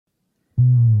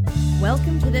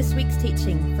Welcome to this week's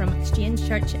teaching from Exchange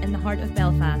Church in the heart of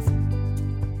Belfast.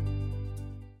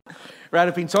 Right,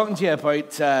 I've been talking to you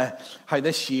about how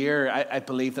this year I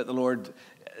believe that the Lord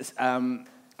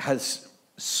has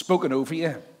spoken over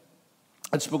you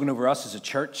and spoken over us as a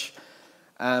church.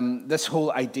 This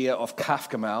whole idea of Kaf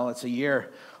Gamal, it's a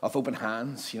year of open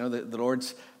hands, you know, the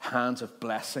Lord's hands of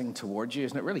blessing towards you.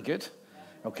 Isn't it really good?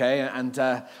 Okay, and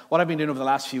what I've been doing over the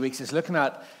last few weeks is looking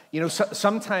at, you know,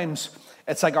 sometimes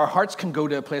it's like our hearts can go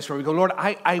to a place where we go, Lord,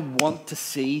 I want to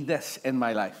see this in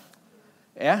my life.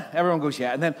 Yeah, everyone goes,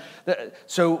 yeah. And then,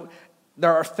 so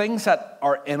there are things that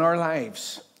are in our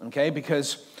lives, okay,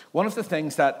 because one of the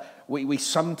things that we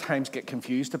sometimes get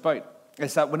confused about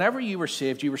is that whenever you were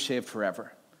saved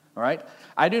forever. All right?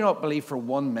 I do not believe for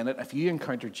 1 minute, if you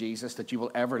encounter Jesus, that you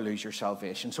will ever lose your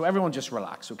salvation. So everyone just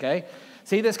relax, okay?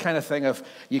 See this kind of thing of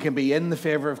you can be in the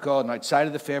favor of God and outside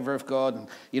of the favor of God, and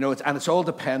you know, it's all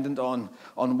dependent on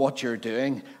what you're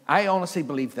doing. I honestly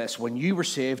believe this: when you were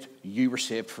saved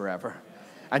forever.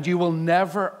 And you will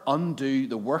never undo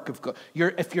the work of God.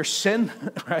 If your sin,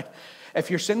 right? If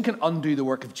your sin can undo the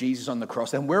work of Jesus on the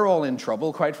cross, then we're all in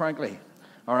trouble, quite frankly.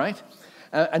 All right?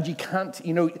 And you can't,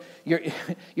 you know,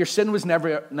 your sin was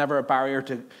never a barrier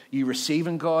to you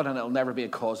receiving God, and it'll never be a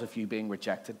cause of you being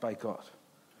rejected by God.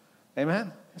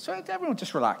 Amen? So everyone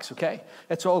just relax, okay?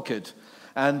 It's all good.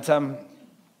 And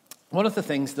one of the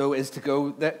things, though, is to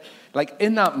go that, like,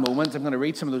 in that moment, I'm going to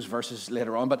read some of those verses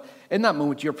later on, but in that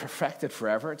moment, you're perfected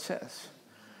forever, it says.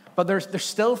 But there's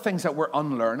still things that we're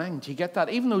unlearning. Do you get that?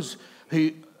 Even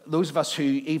those of us who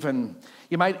even,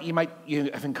 you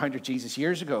have encountered Jesus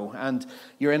years ago, and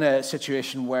you're in a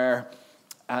situation where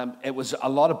it was a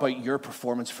lot about your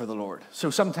performance for the Lord. So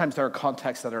sometimes there are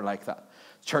contexts that are like that,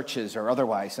 churches or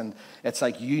otherwise, and it's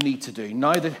like you need to do.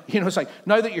 Now that, you know, it's like,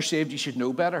 now that you're saved, you should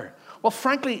know better. Well,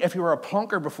 frankly, if you were a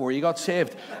plonker before you got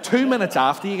saved, 2 minutes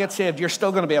after you get saved, you're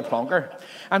still going to be a plonker.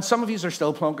 And some of you are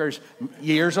still plonkers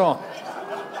years on.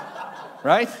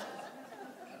 Right?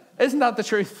 Isn't that the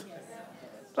truth?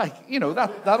 Like, you know,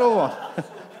 that old one.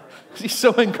 He's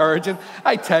so encouraging.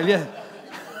 I tell you.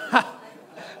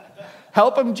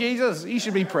 Help him, Jesus. You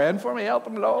should be praying for me. Help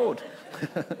him, Lord.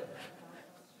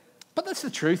 But that's the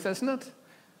truth, isn't it?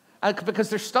 Because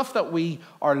there's stuff that we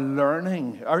are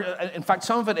learning. Or, in fact,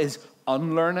 some of it is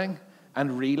unlearning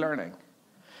and relearning.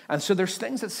 And so there's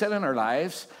things that sit in our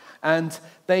lives, and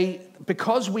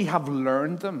because we have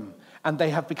learned them, and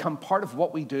they have become part of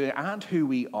what we do and who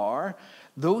we are,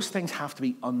 those things have to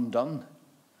be undone.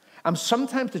 And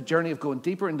sometimes the journey of going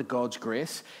deeper into God's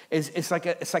grace it's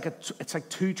like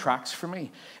 2 tracks for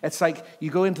me. It's like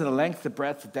you go into the length, the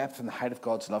breadth, the depth, and the height of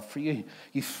God's love for you.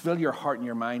 You fill your heart and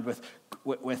your mind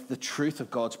with the truth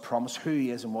of God's promise, who he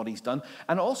is and what he's done.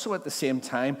 And also at the same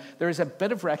time, there is a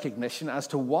bit of recognition as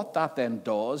to what that then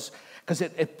does, because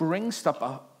it brings stuff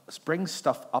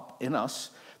up in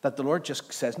us that the Lord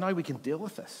just says, now we can deal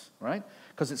with this, right?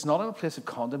 Because it's not in a place of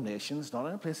condemnation, it's not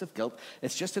in a place of guilt,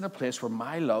 it's just in a place where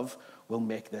my love will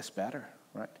make this better,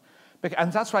 right?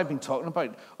 And that's what I've been talking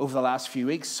about over the last few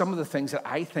weeks, some of the things that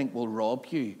I think will rob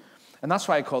you. And that's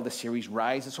why I call this series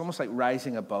Rise. It's almost like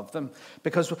rising above them.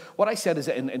 Because what I said is,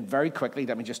 and very quickly,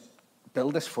 let me just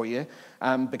build this for you,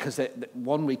 because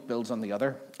 1 week builds on the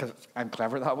other, because I'm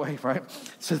clever that way, right?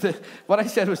 So what I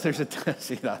said was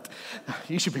see that?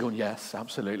 You should be going, yes,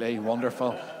 absolutely,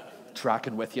 wonderful.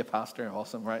 Tracking with you, Pastor,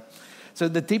 awesome, right? So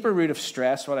the deeper root of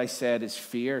stress, what I said, is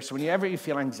fear. So whenever you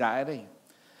feel anxiety,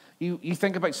 you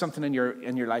think about something in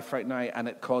your life right now, and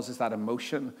it causes that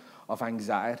emotion of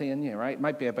anxiety in you, right? It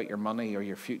might be about your money or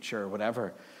your future or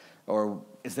whatever, or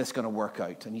is this going to work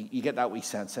out? And you get that wee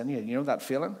sense in you. You know that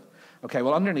feeling? Okay,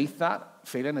 well, underneath that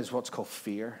feeling is what's called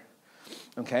fear,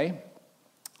 okay?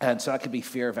 And so that could be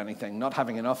fear of anything, not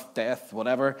having enough, death,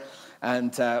 whatever.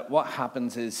 And what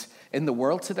happens is, in the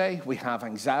world today, we have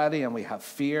anxiety and we have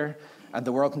fear, and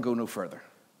the world can go no further.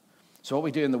 So what we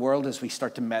do in the world is we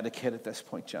start to medicate at this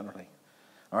point generally,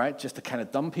 all right? Just to kind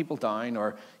of dumb people down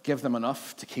or give them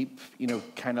enough to keep, you know,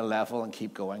 kind of level and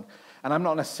keep going. And I'm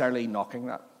not necessarily knocking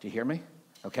that. Do you hear me?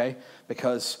 Okay?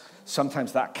 Because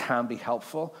sometimes that can be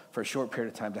helpful for a short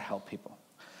period of time to help people.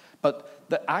 But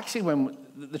actually,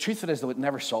 the truth of it is, though, it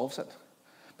never solves it.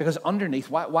 Because underneath,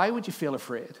 why would you feel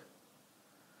afraid?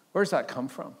 Where does that come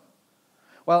from?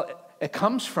 Well, it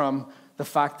comes from the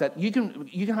fact that you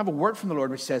can have a word from the Lord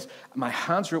which says, my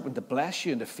hands are open to bless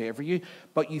you and to favor you,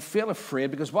 but you feel afraid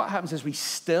because what happens is we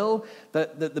still,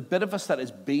 the bit of us that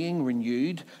is being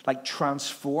renewed, like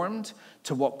transformed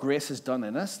to what grace has done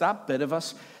in us, that bit of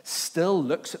us still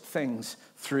looks at things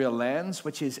through a lens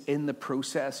which is in the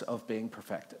process of being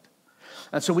perfected.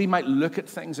 And so we might look at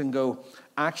things and go,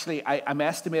 actually, I'm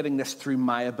estimating this through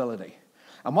my ability.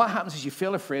 And what happens is you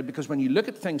feel afraid because when you look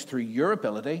at things through your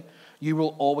ability, you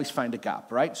will always find a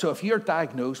gap, right? So if you're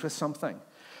diagnosed with something,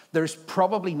 there's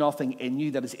probably nothing in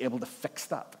you that is able to fix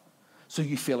that. So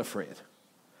you feel afraid.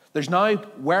 There's now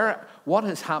what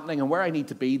is happening and where I need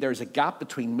to be, there's a gap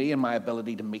between me and my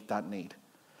ability to meet that need.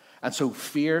 And so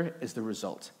fear is the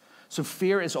result. So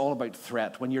fear is all about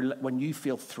threat. When you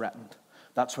feel threatened,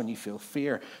 that's when you feel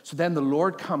fear. So then the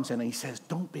Lord comes in and he says,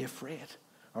 don't be afraid,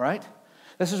 all right?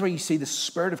 This is where you see the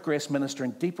Spirit of grace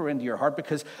ministering deeper into your heart,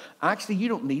 because actually you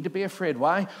don't need to be afraid.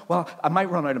 Why? Well, I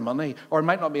might run out of money, or I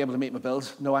might not be able to meet my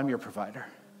bills. No, I'm your provider.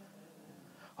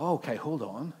 Oh, okay, hold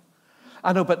on.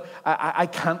 I know, but I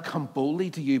can't come boldly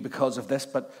to you because of this,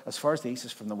 but as far as the east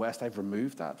is from the west, I've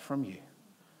removed that from you.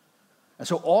 And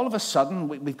so all of a sudden,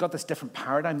 we've got this different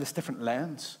paradigm, this different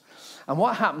lens. And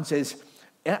what happens is,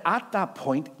 at that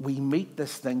point, we meet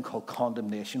this thing called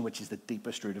condemnation, which is the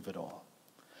deepest root of it all.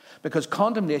 Because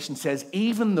condemnation says,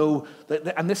 even though,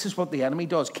 and this is what the enemy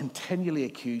does, continually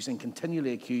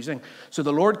accusing. So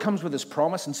the Lord comes with his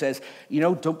promise and says,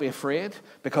 don't be afraid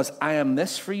because I am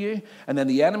this for you. And then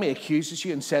the enemy accuses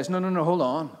you and says, no, hold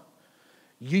on.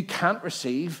 You can't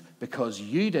receive because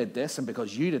you did this, and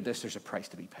because you did this, there's a price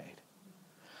to be paid.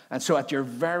 And so at your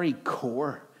very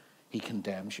core, he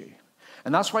condemns you.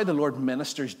 And that's why the Lord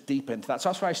ministers deep into that. So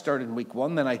that's why I started in week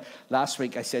 1. Then last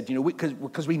week I said,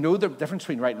 because we know the difference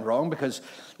between right and wrong, because,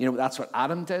 that's what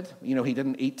Adam did. He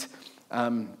didn't eat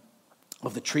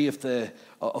of the tree of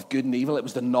good and evil. It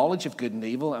was the knowledge of good and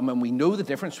evil. And when we know the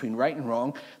difference between right and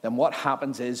wrong, then what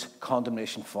happens is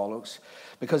condemnation follows.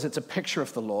 Because it's a picture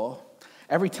of the law.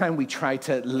 Every time we try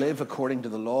to live according to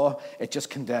the law, it just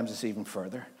condemns us even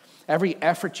further. Every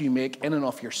effort you make in and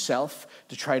of yourself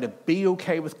to try to be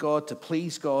okay with God, to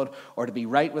please God, or to be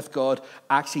right with God,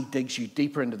 actually digs you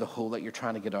deeper into the hole that you're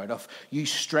trying to get out of. You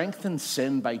strengthen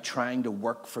sin by trying to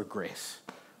work for grace.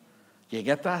 Do you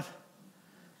get that?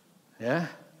 Yeah?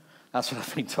 That's what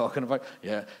I've been talking about.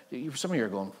 Yeah. Some of you are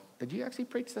going, did you actually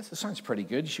preach this? It sounds pretty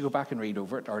good. You should go back and read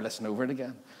over it or listen over it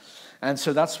again. And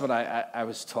so that's what I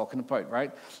was talking about,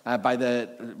 right? By the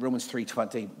Romans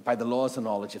 3:20, by the law is the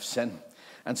knowledge of sin.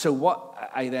 And so what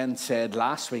I then said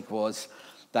last week was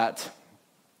that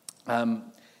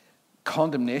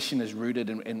condemnation is rooted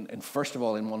in first of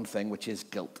all, in one thing, which is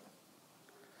guilt.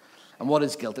 And what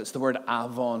is guilt? It's the word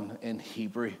avon in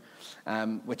Hebrew,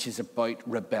 which is about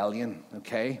rebellion,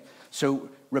 okay? So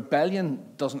rebellion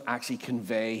doesn't actually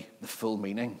convey the full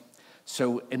meaning.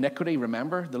 So iniquity,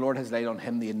 remember, the Lord has laid on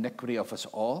him the iniquity of us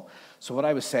all. So what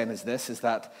I was saying is this, is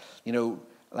that,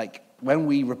 like when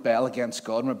we rebel against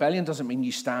God, and rebellion doesn't mean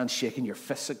you stand shaking your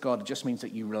fists at God. It just means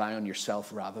that you rely on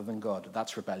yourself rather than God.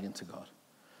 That's rebellion to God.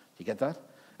 Do you get that?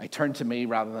 I turn to me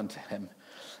rather than to him.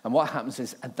 And what happens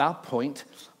is at that point,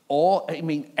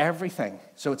 everything.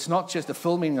 So it's not just the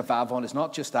full meaning of Avon, it's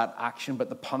not just that action, but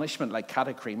the punishment, like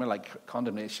katakrima, like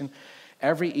condemnation.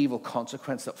 Every evil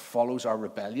consequence that follows our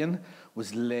rebellion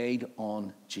was laid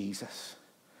on Jesus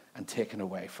and taken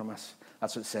away from us.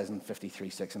 That's what it says in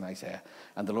 53:6 in Isaiah.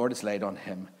 And the Lord has laid on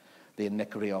him the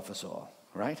iniquity of us all,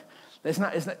 right? Isn't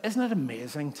it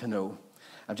amazing to know?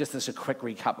 And just as a quick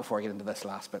recap before I get into this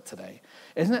last bit today.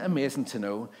 Isn't it amazing to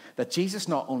know that Jesus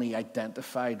not only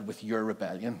identified with your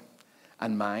rebellion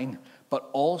and mine, but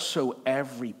also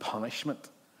every punishment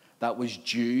that was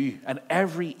due and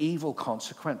every evil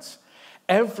consequence.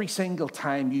 Every single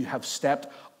time you have stepped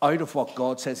out of what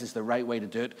God says is the right way to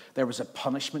do it, there was a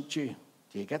punishment due.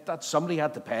 Do you get that? Somebody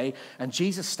had to pay. And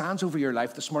Jesus stands over your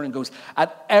life this morning and goes,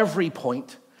 at every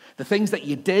point, the things that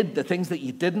you did, the things that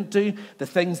you didn't do, the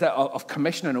things that of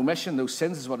commission and omission, those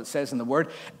sins is what it says in the word.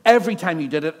 Every time you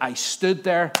did it, I stood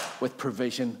there with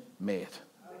provision made.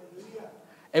 Hallelujah.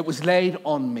 It was laid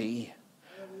on me.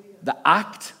 Hallelujah. The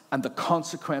act and the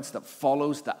consequence that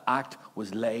follows the act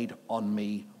was laid on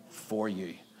me for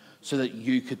you so that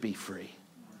you could be free.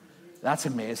 That's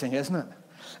amazing, isn't it?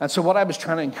 And so what I was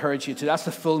trying to encourage you to, that's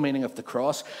the full meaning of the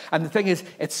cross. And the thing is,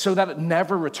 it's so that it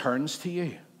never returns to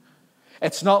you.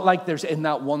 It's not like there's in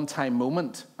that one-time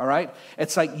moment, all right?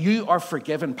 It's like you are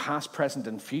forgiven past, present,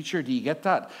 and future. Do you get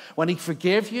that? When he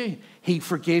forgave you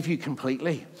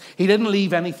completely. He didn't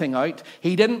leave anything out.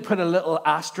 He didn't put a little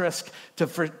asterisk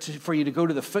for you to go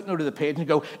to the footnote of the page and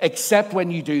go, except when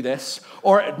you do this,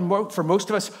 or for most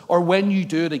of us, or when you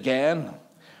do it again,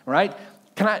 right?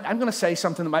 I'm going to say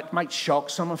something that might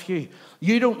shock some of you.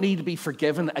 You don't need to be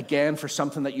forgiven again for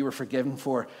something that you were forgiven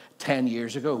for 10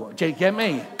 years ago. Do you get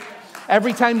me?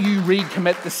 Every time you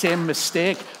recommit the same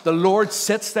mistake, the Lord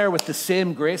sits there with the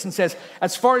same grace and says,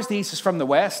 as far as the east is from the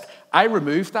west, I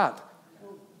removed that.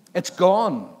 It's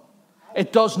gone.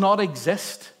 It does not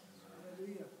exist.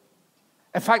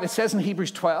 In fact, it says in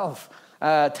Hebrews 12,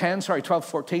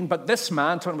 14, but this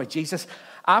man, talking about Jesus,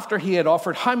 after he had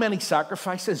offered how many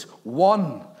sacrifices?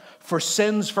 One. For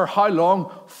sins, for how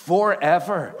long?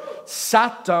 Forever.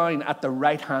 Sat down at the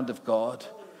right hand of God.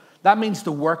 That means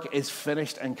the work is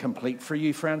finished and complete for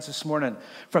you, friends, this morning.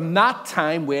 From that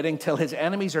time, waiting till his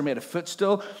enemies are made a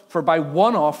footstool, for by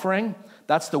one offering,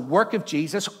 that's the work of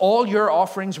Jesus. All your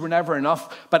offerings were never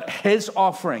enough, but his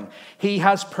offering, he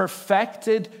has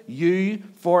perfected you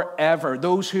forever,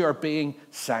 those who are being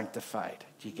sanctified.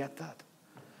 Do you get that?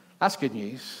 That's good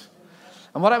news.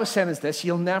 And what I was saying is this: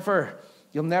 you'll never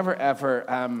ever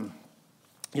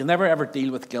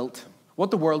deal with guilt.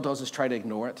 What the world does is try to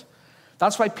ignore it.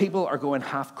 That's why people are going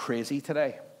half crazy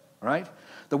today, right?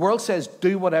 The world says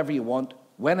do whatever you want,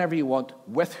 whenever you want,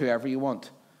 with whoever you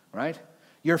want, right?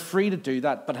 You're free to do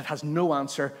that, but it has no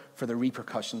answer for the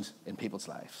repercussions in people's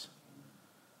lives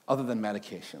other than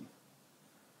medication.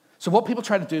 So what people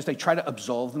try to do is they try to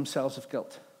absolve themselves of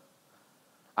guilt.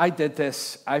 I did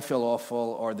this, I feel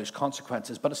awful, or there's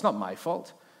consequences, but it's not my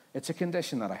fault. It's a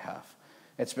condition that I have.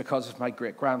 It's because of my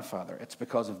great-grandfather. It's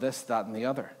because of this, that, and the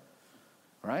other,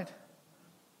 right?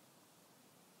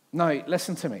 Now,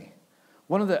 listen to me.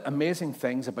 One of the amazing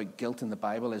things about guilt in the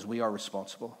Bible is we are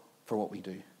responsible for what we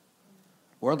do.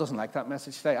 The world doesn't like that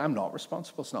message today. I'm not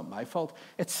responsible. It's not my fault.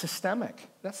 It's systemic.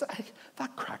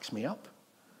 That cracks me up.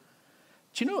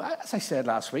 Do you know, as I said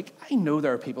last week, I know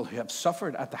there are people who have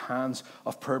suffered at the hands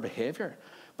of poor behavior.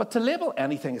 But to label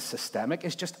anything as systemic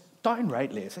is just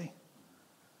downright lazy.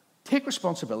 Take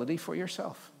responsibility for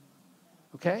yourself.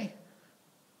 Okay?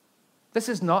 This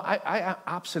is not, I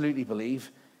absolutely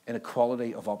believe in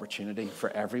equality of opportunity for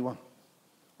everyone.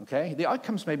 Okay? The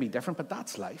outcomes may be different, but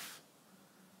that's life.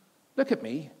 Look at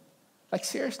me. Like,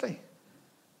 seriously.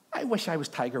 I wish I was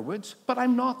Tiger Woods, but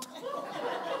I'm not.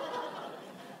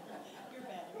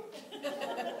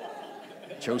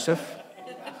 Joseph.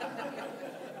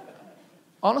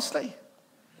 Honestly.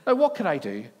 Now, what could I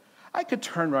do? I could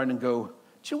turn around and go, do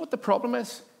you know what the problem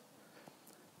is?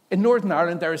 In Northern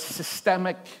Ireland, there is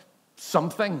systemic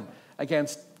something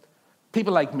against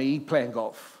people like me playing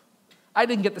golf. I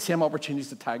didn't get the same opportunities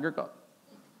that Tiger got.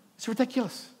 It's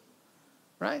ridiculous,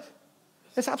 right?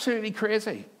 It's absolutely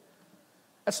crazy.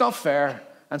 It's not fair,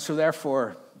 and so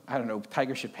therefore, I don't know,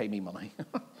 Tiger should pay me money.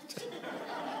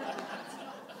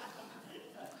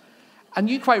 And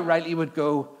you quite rightly would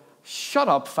go, shut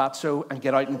up, fatso, and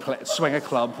get out and swing a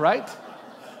club, right?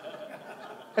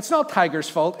 It's not Tiger's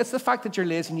fault. It's the fact that you're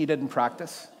lazy and you didn't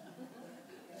practice.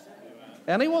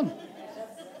 Anyone?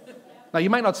 Now, you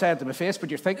might not say it to my face, but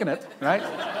you're thinking it, right?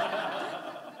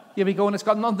 You'll be going, it's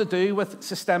got nothing to do with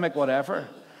systemic whatever.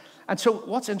 And so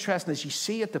what's interesting is you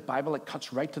see at the Bible, it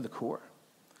cuts right to the core.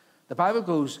 The Bible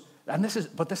goes, this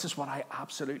is what I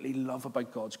absolutely love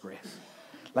about God's grace.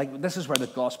 Like, this is where the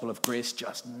gospel of grace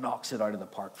just knocks it out of the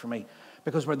park for me.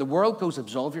 Because where the world goes,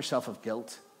 absolve yourself of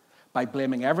guilt by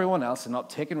blaming everyone else and not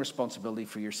taking responsibility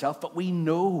for yourself. But we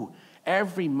know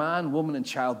every man, woman, and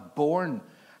child born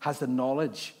has the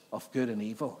knowledge of good and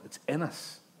evil. It's in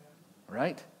us,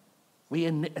 right?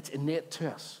 It's innate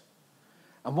to us.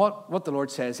 And what the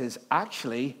Lord says is,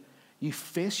 actually, you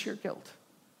face your guilt.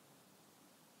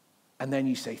 And then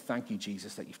you say, thank you,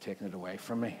 Jesus, that you've taken it away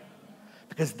from me.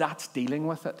 Because that's dealing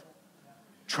with it.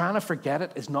 Trying to forget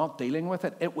it is not dealing with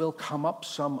it. It will come up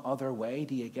some other way.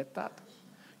 Do you get that?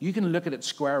 You can look at it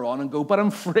square on and go, but I'm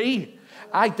free.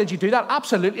 Did you do that?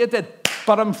 Absolutely, I did.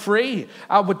 But I'm free.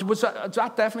 Was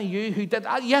that definitely you who did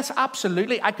that? Yes,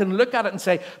 absolutely. I can look at it and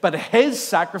say, but his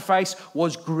sacrifice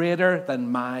was greater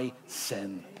than my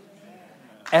sin.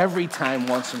 Every time,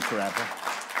 once and forever.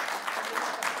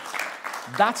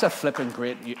 That's a flipping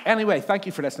great news. Anyway, thank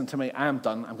you for listening to me. I am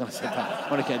done. I'm going to say that.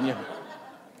 I'm only kidding you.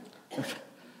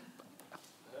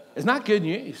 Isn't that good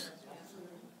news?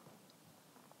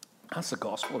 That's the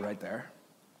gospel right there.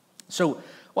 So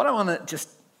what I want to just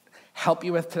help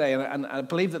you with today, and I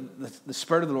believe that the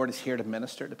Spirit of the Lord is here to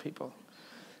minister to people.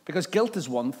 Because guilt is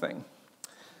one thing,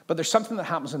 but there's something that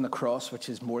happens on the cross which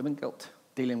is more than guilt,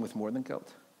 dealing with more than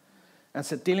guilt. And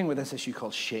it's dealing with this issue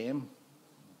called shame.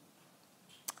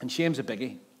 And shame's a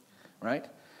biggie, right?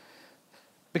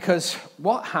 Because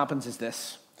what happens is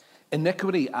this.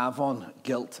 Iniquity, avon,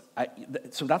 guilt.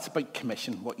 So that's about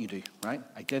commission, what you do, right?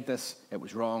 I did this, it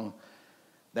was wrong,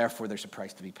 therefore there's a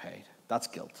price to be paid. That's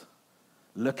guilt.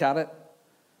 Look at it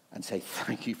and say,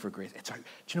 thank you for grace. Do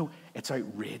you know, it's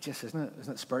outrageous, isn't it?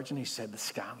 Isn't it Spurgeon who said the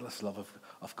scandalous love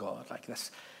of God? Like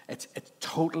this, it's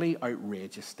totally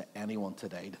outrageous to anyone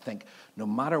today to think, no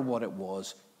matter what it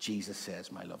was, Jesus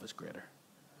says, my love is greater.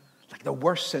 Like the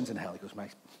worst sins in hell, he goes,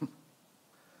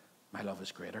 my love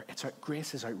is greater.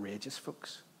 Grace is outrageous,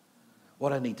 folks.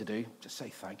 What I need to do, just say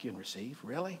thank you and receive.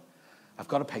 Really? I've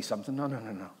got to pay something?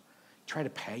 No. Try to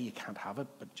pay, you can't have it,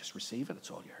 but just receive it.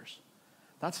 It's all yours.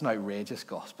 That's an outrageous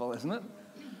gospel, isn't it?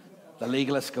 The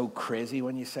legalists go crazy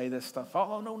when you say this stuff.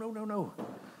 Oh, no.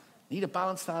 Need to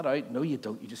balance that out. No, you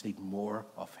don't. You just need more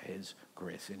of his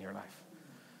grace in your life,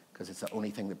 because it's the only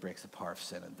thing that breaks the power of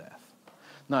sin and death.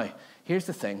 Now, here's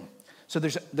the thing. So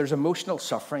there's emotional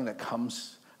suffering that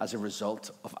comes as a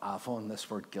result of avon, this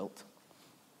word guilt,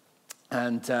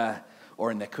 and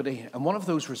or iniquity. And one of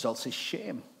those results is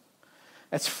shame.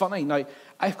 It's funny. Now,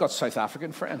 I've got South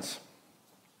African friends,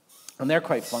 and they're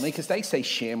quite funny because they say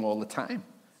shame all the time.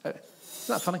 Isn't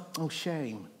that funny? Oh,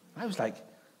 shame. I was like,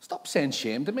 stop saying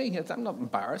shame to me. I'm not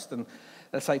embarrassed. And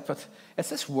it's like, but it's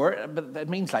this word, but it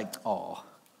means like, oh,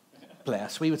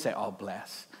 bless. We would say, oh,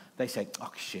 bless. They say,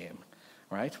 oh, shame,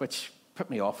 right? Which put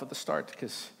me off at the start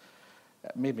because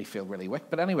it made me feel really weak.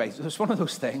 But anyway, it was one of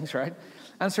those things, right?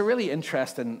 And it's a really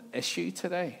interesting issue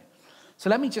today. So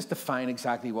let me just define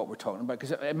exactly what we're talking about,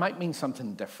 because it might mean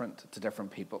something different to different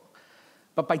people.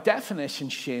 But by definition,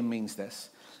 shame means this.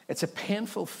 It's a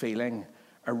painful feeling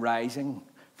arising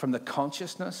from the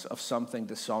consciousness of something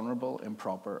dishonorable,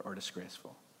 improper, or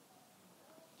disgraceful.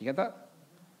 You get that?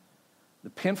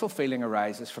 The painful feeling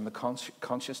arises from the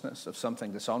consciousness of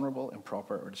something dishonorable,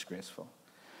 improper, or disgraceful.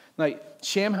 Now,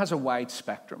 shame has a wide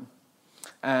spectrum,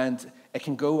 and it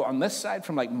can go on this side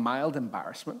from like mild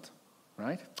embarrassment,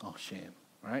 right? Oh, shame,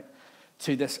 right?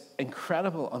 To this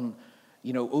incredible,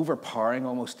 overpowering,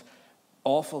 almost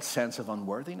awful sense of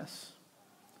unworthiness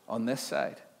on this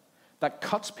side that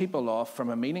cuts people off from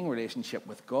a meaning relationship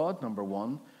with God, number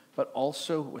one, but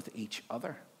also with each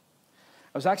other.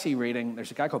 I was actually reading,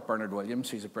 there's a guy called Bernard Williams,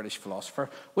 who's a British philosopher.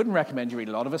 Wouldn't recommend you read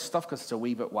a lot of his stuff because it's a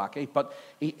wee bit wacky, but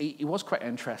he was quite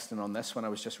interesting on this when I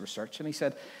was just researching. He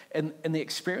said, in the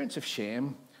experience of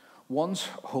shame, one's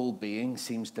whole being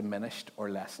seems diminished or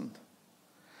lessened.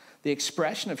 The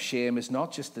expression of shame is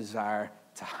not just desire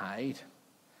to hide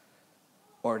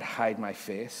or to hide my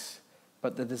face,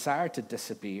 but the desire to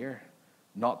disappear,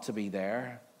 not to be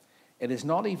there. It is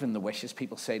not even the wish, as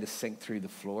people say, to sink through the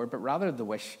floor, but rather the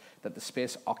wish that the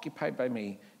space occupied by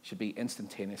me should be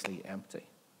instantaneously empty.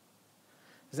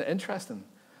 Isn't it interesting?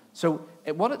 So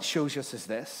what it shows us is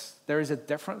this. There is a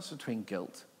difference between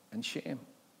guilt and shame.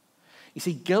 You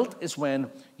see, guilt is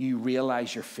when you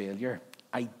realize your failure.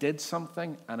 I did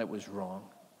something and it was wrong,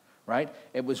 right?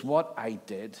 It was what I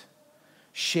did.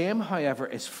 Shame, however,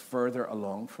 is further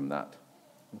along from that,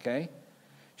 okay?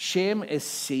 Shame is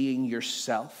seeing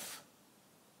yourself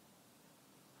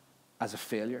as a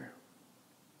failure.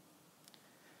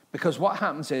 Because what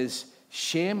happens is,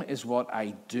 shame is what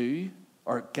I do,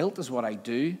 or guilt is what I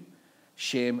do,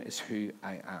 shame is who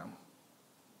I am.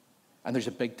 And there's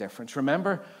a big difference.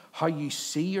 Remember how you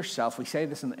see yourself. We say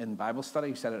this in Bible study.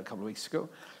 We said it a couple of weeks ago,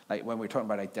 like when we were talking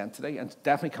about identity. And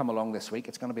definitely come along this week.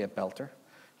 It's going to be a belter.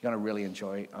 You're going to really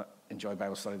enjoy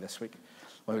Bible study this week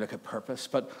when we look at purpose.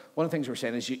 But one of the things we're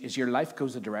saying is your life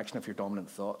goes the direction of your dominant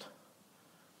thought.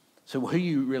 So who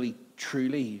you really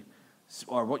truly,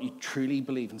 or what you truly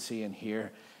believe and see and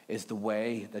hear, is the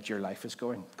way that your life is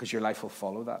going, because your life will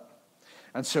follow that.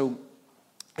 And so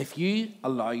if you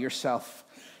allow yourself,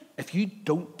 if you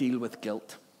don't deal with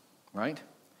guilt, right,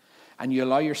 and you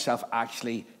allow yourself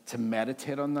actually to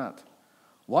meditate on that,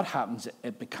 what happens?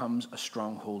 It becomes a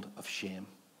stronghold of shame.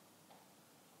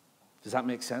 Does that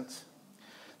make sense?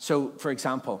 So, for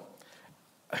example,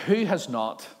 who has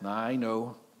not, now I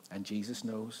know, and Jesus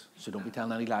knows, so don't be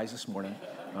telling any lies this morning,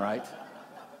 all right?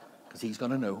 Because he's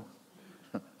going to know.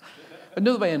 But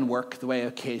know the way in work, the way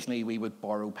occasionally we would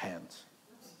borrow pens.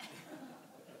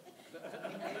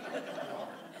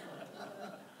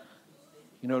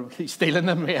 You know, he's stealing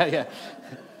them, yeah.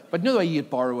 But know the way you'd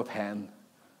borrow a pen,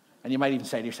 and you might even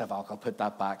say to yourself, I'll put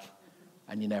that back,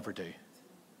 and you never do.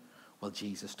 Well,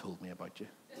 Jesus told me about you.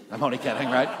 I'm only kidding,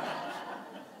 right?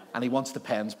 And he wants the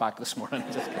pens back this morning.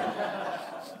 Just kidding.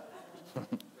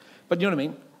 But you know what I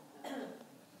mean?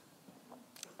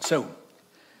 So,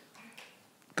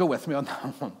 go with me on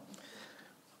that one.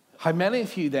 How many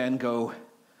of you then go,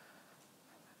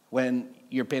 when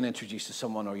you're being introduced to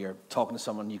someone or you're talking to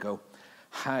someone, you go,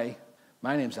 hi,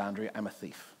 my name's Andrew, I'm a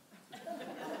thief.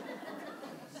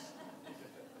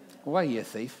 Why are you a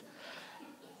thief?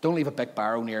 Don't leave a big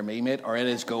barrow near me, mate, or it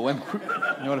is going.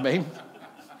 You know what I mean?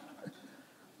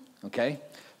 Okay?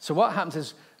 So what happens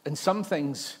is, in some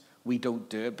things, we don't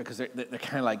do it because they're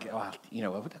kind of like, oh, you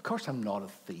know, of course I'm not a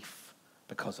thief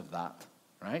because of that,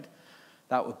 right?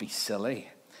 That would be silly.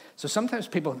 So sometimes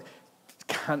people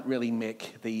can't really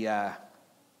make the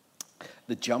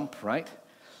jump, right?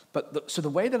 So the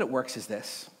way that it works is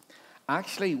this.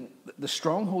 Actually, the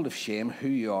stronghold of shame, who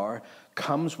you are,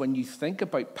 comes when you think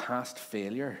about past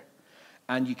failure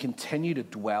and you continue to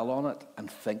dwell on it and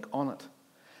think on it.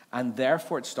 And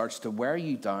therefore, it starts to wear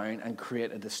you down and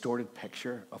create a distorted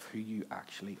picture of who you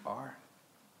actually are.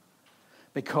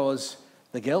 Because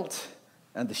the guilt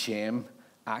and the shame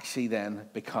actually then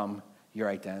become your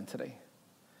identity.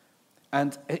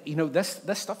 And, this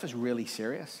stuff is really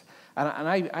serious. And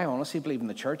I honestly believe in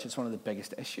the church, it's one of the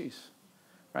biggest issues,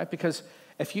 right? Because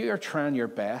if you are trying your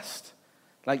best,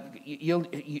 like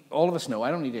all of us know,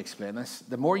 I don't need to explain this,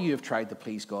 the more you have tried to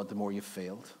please God, the more you've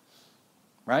failed,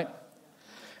 right?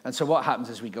 And so what happens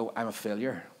is we go, I'm a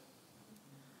failure,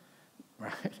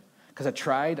 right? Because I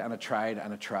tried and I tried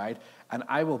and I tried, and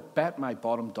I will bet my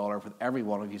bottom dollar with every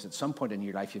one of you at some point in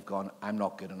your life you've gone, I'm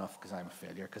not good enough because I'm a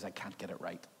failure, because I can't get it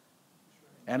right.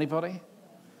 Anybody?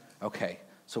 Okay,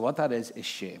 so what that is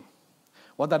shame.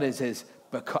 What that is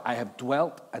because I have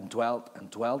dwelt and dwelt and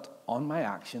dwelt on my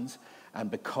actions,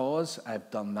 and because I've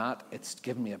done that, it's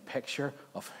given me a picture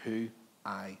of who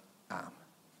I am.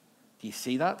 Do you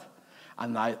see that?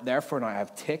 And therefore now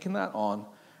I've taken that on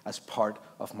as part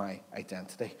of my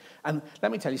identity. And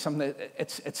let me tell you something.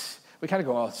 We kind of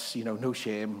go, it's, no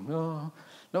shame.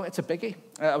 No, it's a biggie.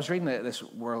 I was reading this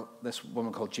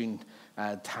woman called June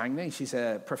Tangney. She's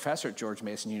a professor at George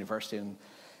Mason University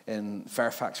in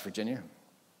Fairfax, Virginia.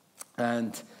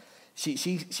 And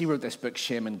she wrote this book,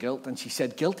 Shame and Guilt, and she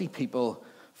said guilty people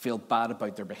feel bad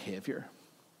about their behavior,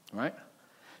 right?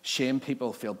 Shame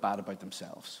people feel bad about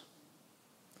themselves.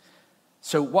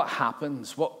 So what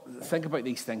happens? Think about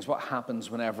these things. What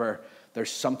happens whenever there's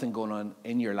something going on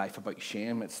in your life about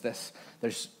shame? It's this.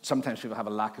 Sometimes people have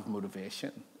a lack of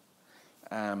motivation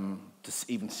to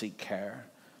even seek care,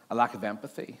 a lack of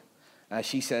empathy.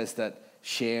 She says that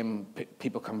shame,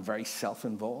 people become very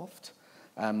self-involved.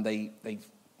 They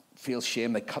feel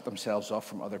shame. They cut themselves off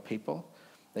from other people.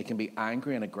 They can be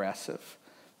angry and aggressive.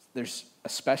 There's a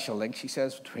special link, she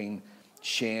says, between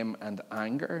shame and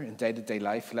anger in day-to-day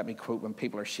life. Let me quote, when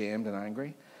people are shamed and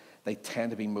angry, they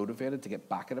tend to be motivated to get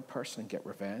back at a person and get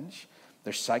revenge.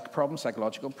 There's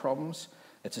psychological problems.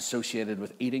 It's associated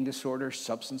with eating disorders,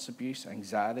 substance abuse,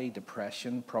 anxiety,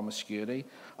 depression, promiscuity,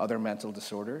 other mental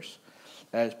disorders.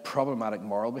 Problematic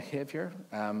moral behavior.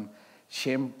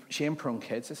 Shame-prone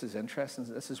kids. This is interesting.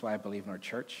 This is why I believe in our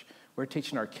church. We're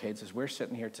teaching our kids, as we're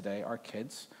sitting here today, our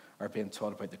kids are being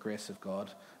taught about the grace of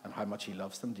God and how much he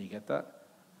loves them. Do you get that?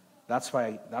 That's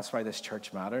why this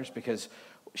church matters, because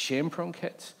shame-prone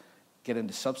kids get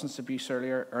into substance abuse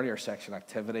earlier sexual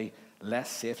activity,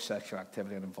 less safe sexual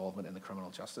activity and involvement in the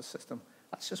criminal justice system.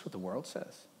 That's just what the world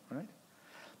says, right?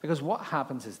 Because what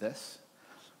happens is this,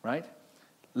 right?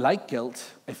 Like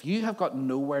guilt, if you have got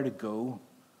nowhere to go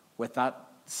with that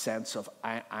sense of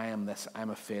I am this,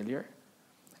 I'm a failure,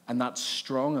 and that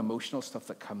strong emotional stuff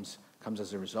that comes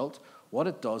as a result, what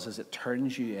it does is it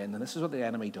turns you in, and this is what the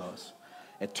enemy does.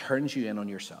 It turns you in on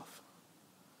yourself.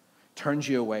 Turns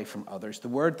you away from others. The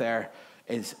word there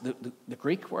is, the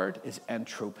Greek word is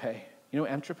entropy. You know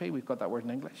entropy? We've got that word in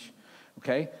English.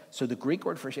 Okay? So the Greek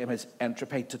word for shame is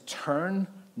entropy, to turn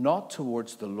not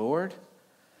towards the Lord,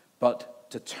 but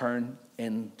to turn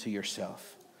into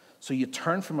yourself. So you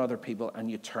turn from other people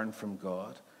and you turn from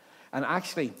God. And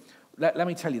actually, let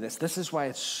me tell you this. This is why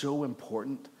it's so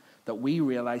important that we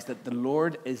realize that the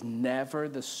Lord is never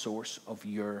the source of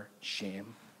your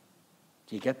shame.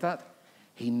 Do you get that?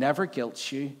 He never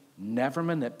guilts you, never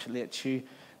manipulates you,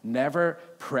 never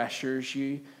pressures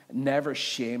you, never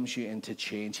shames you into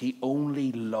change. He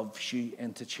only loves you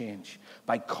into change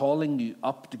by calling you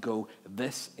up to go,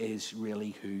 this is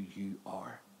really who you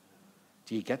are.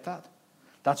 Do you get that?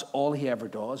 That's all he ever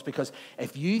does. Because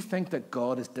if you think that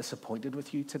God is disappointed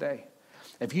with you today,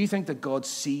 if you think that God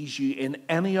sees you in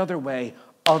any other way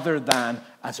other than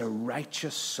as a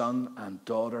righteous son and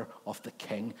daughter of the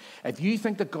King, if you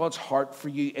think that God's heart for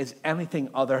you is anything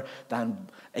other than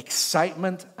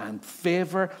excitement and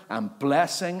favor and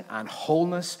blessing and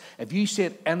wholeness, if you see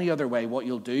it any other way, what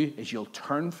you'll do is you'll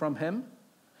turn from him.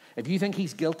 If you think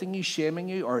he's guilting you, shaming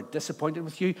you, or disappointed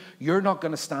with you, you're not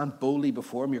going to stand boldly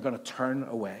before him. You're going to turn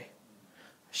away.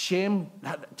 Shame,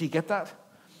 do you get that?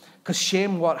 Because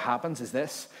shame, what happens is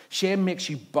this. Shame makes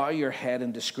you bow your head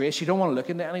in disgrace. You don't want to look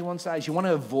into anyone's eyes. You want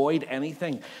to avoid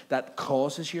anything that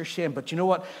causes your shame. But you know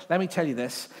what? Let me tell you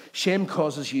this. Shame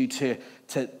causes you to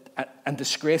and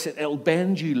disgrace it. It'll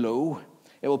bend you low.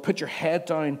 It will put your head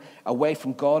down away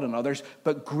from God and others.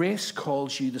 But grace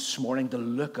calls you this morning to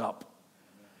look up.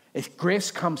 If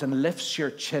grace comes and lifts your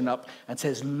chin up and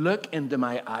says, look into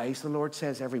my eyes, the Lord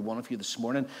says, every one of you this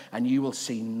morning, and you will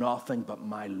see nothing but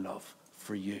my love for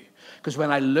for you. Because when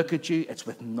I look at you, it's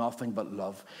with nothing but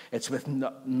love. It's with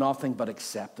nothing but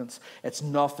acceptance. It's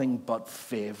nothing but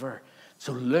favor.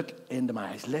 So look into my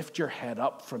eyes. Lift your head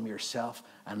up from yourself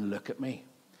and look at me.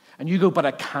 And you go, but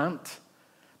I can't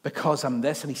because I'm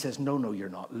this. And he says, no, you're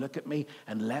not. Look at me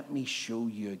and let me show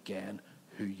you again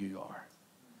who you are.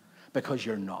 Because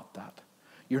you're not that.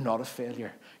 You're not a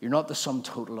failure. You're not the sum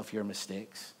total of your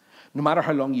mistakes. No matter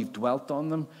how long you've dwelt on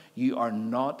them, you are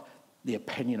not the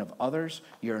opinion of others.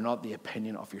 You're not the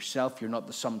opinion of yourself. You're not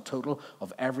the sum total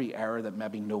of every error that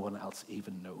maybe no one else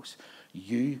even knows.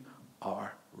 You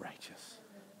are righteous.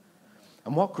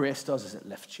 And what grace does is it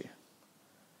lifts you.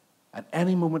 At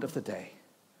any moment of the day,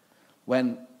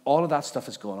 when all of that stuff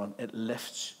is going on, it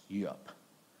lifts you up.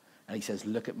 And he says,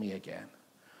 look at me again.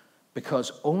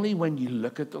 Because only when you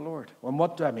look at the Lord, and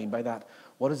what do I mean by that?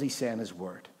 What does he say in his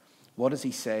word? What does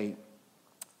he say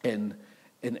in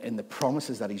the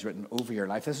promises that he's written over your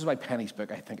life? This is why Penny's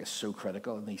book, I think, is so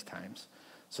critical in these times.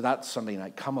 So that Sunday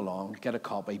night, come along, get a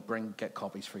copy, get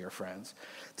copies for your friends,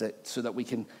 so that we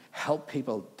can help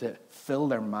people to fill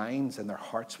their minds and their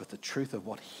hearts with the truth of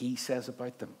what he says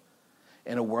about them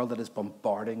in a world that is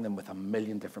bombarding them with a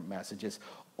million different messages,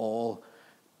 all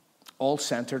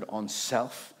centered on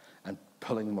self and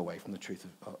pulling them away from the truth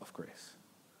of grace.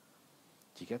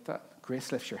 Do you get that?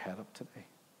 Grace lifts your head up today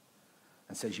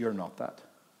and says, you're not that.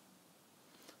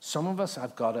 Some of us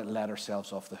have got to let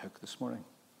ourselves off the hook this morning.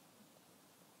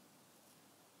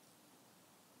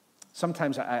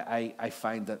 Sometimes I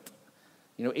find that,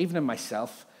 even in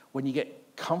myself, when you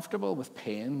get comfortable with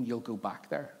pain, you'll go back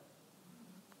there.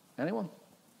 Anyone?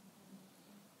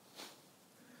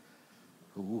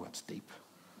 Ooh, that's deep.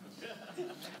 Do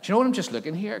you know what I'm just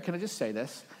looking here? Can I just say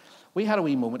this? We had a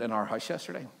wee moment in our house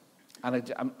yesterday,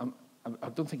 and I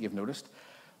don't think you've noticed,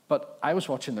 but I was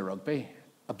watching the rugby,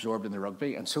 absorbed in the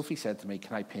rugby, and Sophie said to me,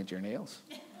 can I paint your nails?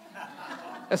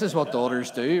 This is what daughters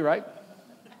do, right?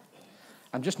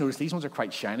 I've just noticed these ones are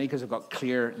quite shiny because they've got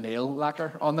clear nail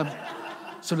lacquer on them.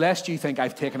 So lest you think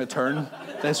I've taken a turn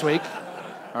this week,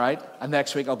 all right? And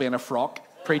next week I'll be in a frock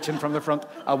preaching from the front.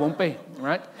 I won't be, all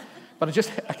right? But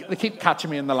they keep catching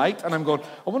me in the light, and I'm going,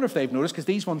 I wonder if they've noticed, because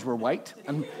these ones were white,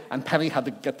 and Penny had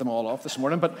to get them all off this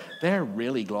morning, but they're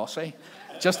really glossy.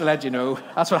 Just to let you know,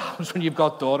 that's what happens when you've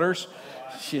got daughters.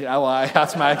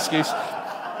 That's my excuse.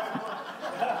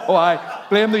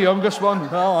 Blame the youngest one.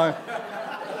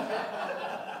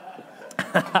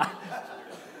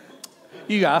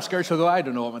 You ask her, she'll go, I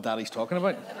don't know what my daddy's talking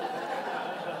about.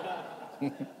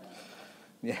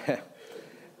 Yeah. Do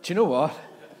you know what?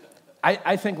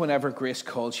 I think whenever grace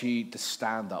calls you to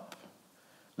stand up,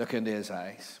 look into his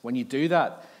eyes, when you do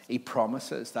that, he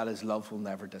promises that his love will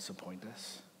never disappoint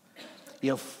us.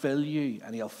 He'll fill you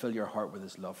and he'll fill your heart with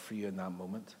his love for you in that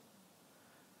moment.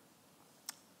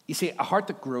 You see, a heart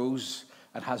that grows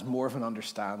and has more of an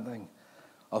understanding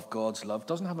of God's love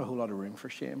doesn't have a whole lot of room for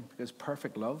shame, because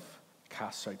perfect love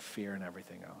casts out fear and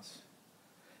everything else.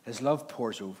 His love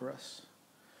pours over us.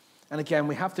 And again,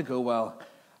 we have to go, well,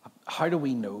 how do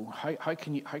we know? How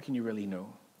can you really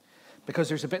know? Because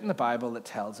there's a bit in the Bible that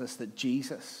tells us that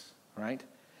Jesus, right,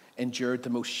 endured the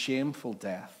most shameful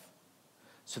death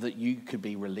so that you could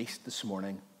be released this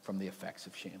morning from the effects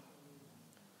of shame.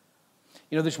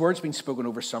 There's words being spoken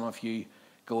over some of you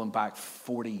going back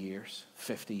 40 years,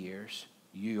 50 years.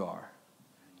 You are,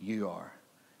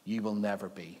 you will never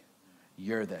be.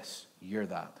 You're this, you're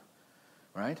that,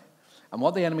 right? And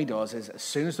what the enemy does is, as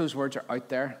soon as those words are out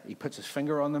there, he puts his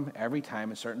finger on them every time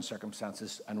in certain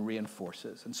circumstances and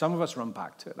reinforces. And some of us run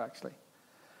back to it, actually.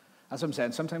 As I'm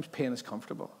saying, sometimes pain is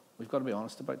comfortable. We've got to be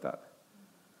honest about that.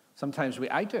 Sometimes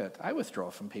I do it. I withdraw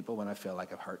from people when I feel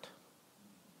like I've hurt.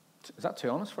 Is that too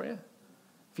honest for you?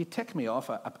 If you tick me off,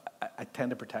 I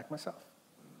tend to protect myself.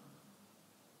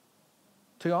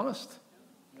 Too honest?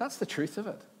 That's the truth of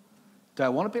it. Do I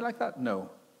want to be like that? No.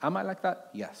 Am I like that?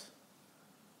 Yes.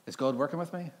 Is God working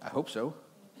with me? I hope so.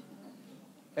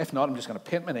 If not, I'm just going to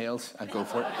paint my nails and go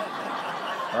for it.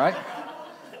 All right?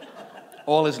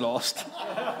 All is lost.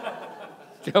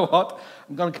 Do you know what?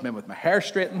 I'm going to come in with my hair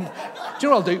straightened. Do you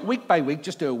know what I'll do? Week by week,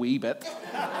 just do a wee bit.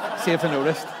 See if I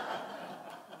noticed.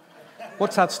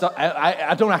 What's that stuff?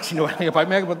 I don't actually know anything about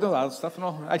makeup, but no, that stuff and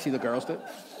all. Actually, the girls do.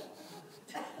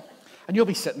 And you'll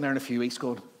be sitting there in a few weeks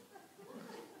going,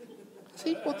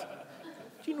 see, what?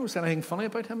 Do you notice anything funny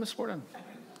about him this morning?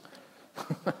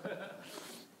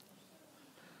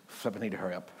 Flip, I need to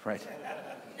hurry up, right?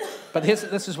 But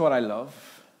this is what I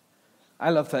love.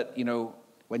 I love that,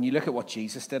 when you look at what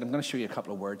Jesus did, I'm going to show you a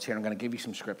couple of words here. I'm going to give you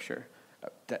some scripture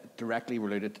directly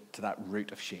related to that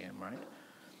root of shame, right?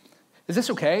 Is this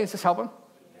okay? Is this helping?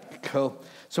 Cool.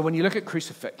 So when you look at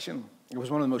crucifixion, It was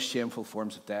one of the most shameful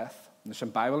forms of death. There's some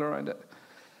Bible around it.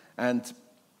 And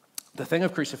the thing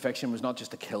of crucifixion was not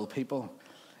just to kill people.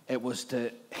 It was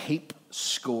to heap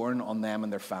scorn on them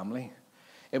and their family.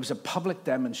 It was a public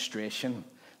demonstration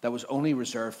that was only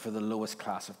reserved for the lowest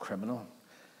class of criminal.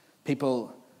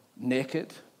 People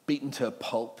naked, beaten to a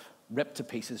pulp, ripped to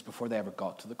pieces before they ever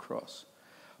got to the cross.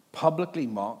 Publicly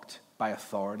mocked by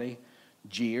authority,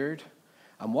 jeered.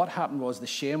 And what happened was the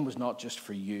shame was not just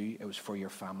for you, it was for your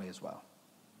family as well.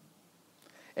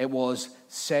 It was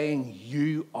saying,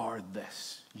 you are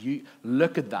this. You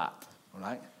look at that, all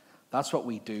right? That's what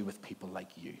we do with people like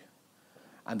you.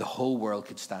 And the whole world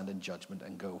could stand in judgment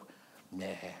and go, nah,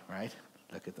 right?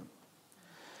 Look at them.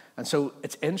 And so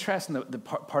it's interesting that the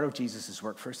part of Jesus'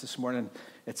 work for us this morning,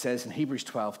 it says in Hebrews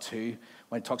 12:2,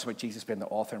 when it talks about Jesus being the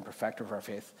author and perfecter of our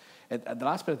faith, at the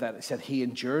last bit of that, it said he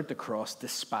endured the cross,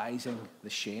 despising the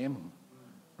shame,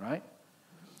 right?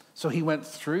 So he went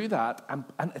through that, and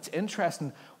it's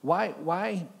interesting, why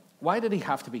did he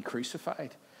have to be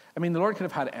crucified? I mean, the Lord could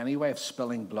have had any way of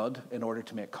spilling blood in order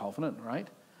to make covenant, right?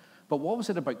 But what was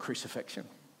it about crucifixion?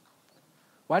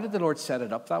 Why did the Lord set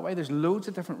it up that way? There's loads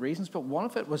of different reasons, but one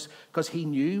of it was because he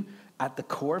knew at the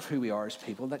core of who we are as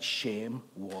people that shame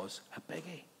was a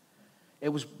biggie. It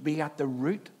was be at the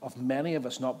root of many of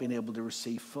us not being able to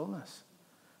receive fullness,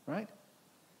 right?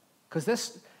 Because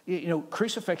this,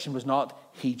 crucifixion was not,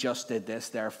 he just did this,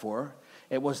 therefore.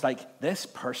 It was like, this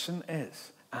person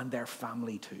is, and their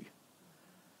family too.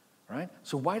 Right?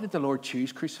 So why did the Lord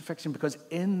choose crucifixion? Because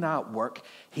in that work,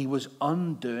 he was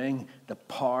undoing the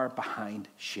power behind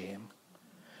shame.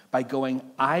 By going,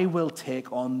 I will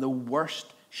take on the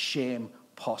worst shame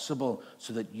possible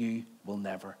so that you will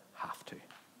never have to.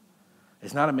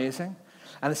 Isn't that amazing?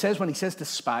 And it says, when he says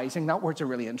despising, that word's a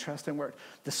really interesting word.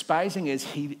 Despising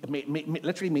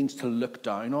literally means to look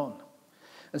down on.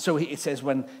 And so it says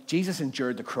when Jesus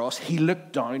endured the cross, he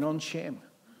looked down on shame.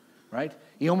 Right?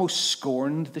 He almost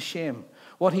scorned the shame.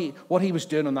 What he was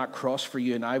doing on that cross for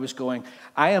you and I was going,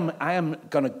 I am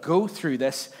going to go through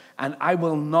this and I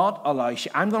will not allow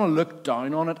shame. I'm going to look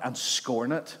down on it and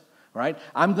scorn it. Right?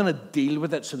 I'm going to deal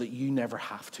with it so that you never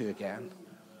have to again.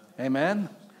 Amen?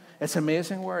 It's an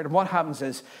amazing word. And what happens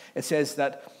is, it says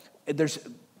that there's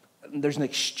an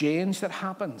exchange that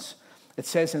happens. It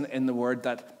says in the word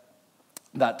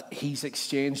that he's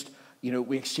exchanged,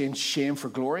 we exchange shame for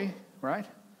glory, right?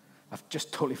 I've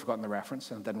just totally forgotten the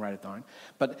reference and didn't write it down.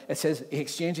 But it says he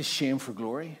exchanges shame for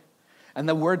glory. And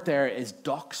the word there is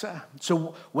doxa.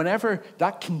 So whenever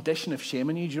that condition of shame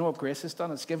in you, do you know what grace has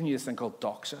done? It's given you this thing called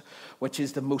doxa, which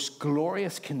is the most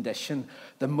glorious condition.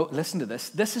 Listen to this.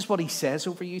 This is what he says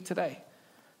over you today.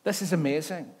 This is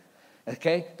amazing.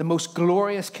 Okay? The most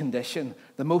glorious condition,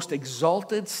 the most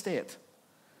exalted state,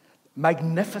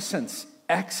 magnificence,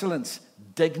 excellence,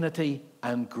 dignity,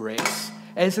 and grace.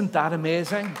 Isn't that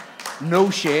amazing?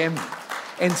 No shame.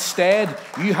 Instead,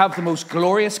 you have the most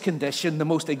glorious condition, the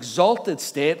most exalted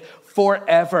state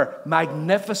forever.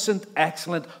 Magnificent,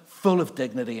 excellent, full of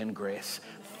dignity and grace.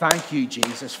 Thank you,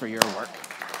 Jesus, for your work.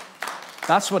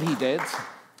 That's what he did.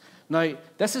 Now,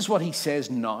 this is what he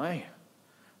says now,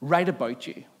 right about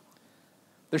you.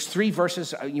 There's 3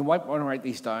 verses. You might want to write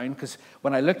these down because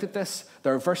when I looked at this,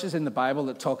 there are verses in the Bible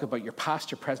that talk about your past,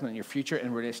 your present, and your future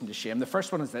in relation to shame. The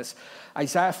first one is this,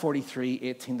 Isaiah 43,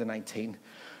 18 to 19.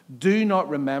 Do not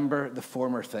remember the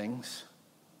former things,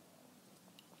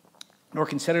 nor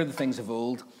consider the things of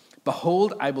old.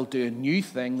 Behold, I will do a new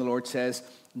thing, the Lord says.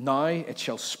 Now it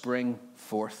shall spring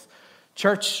forth.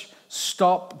 Church,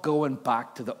 stop going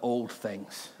back to the old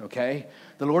things, okay?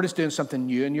 The Lord is doing something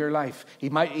new in your life. He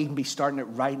might even be starting it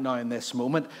right now in this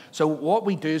moment. So what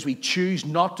we do is we choose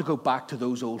not to go back to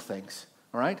those old things,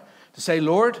 all right? To say,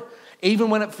 Lord, even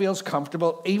when it feels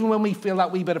comfortable, even when we feel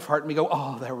that wee bit of hurt, and we go,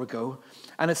 oh, there we go.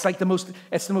 And it's like the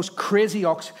most crazy,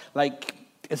 is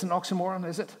it an oxymoron,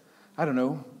 is it? I don't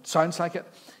know. Sounds like it.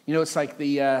 It's like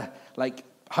like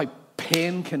how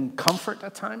pain can comfort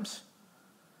at times.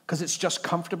 Because it's just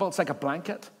comfortable. It's like a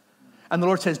blanket. And the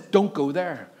Lord says, don't go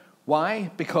there.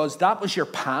 Why? Because that was your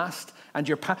past. And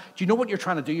do you know what you're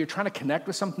trying to do? You're trying to connect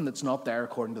with something that's not there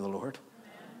according to the Lord.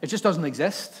 It just doesn't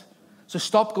exist. So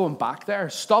stop going back there.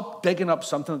 Stop digging up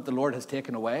something that the Lord has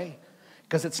taken away.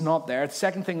 Because it's not there. The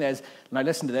second thing is, now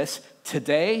listen to this.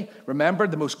 Today, remember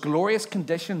the most glorious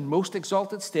condition, most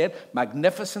exalted state,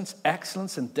 magnificence,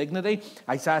 excellence, and dignity.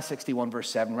 Isaiah 61 verse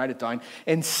 7, write it down.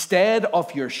 Instead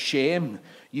of your shame,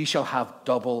 you shall have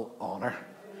double honor.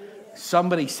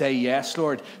 Somebody say, yes,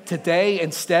 Lord. Today,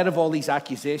 instead of all these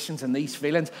accusations and these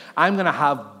feelings, I'm going to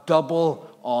have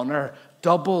double honor,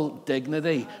 double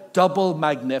dignity, double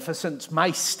magnificence.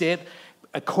 My state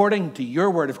according to your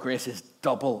word of grace, is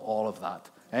double all of that.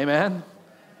 Amen?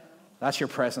 That's your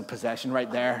present possession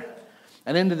right there.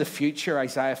 And into the future,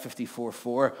 Isaiah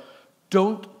 54:4,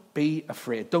 don't be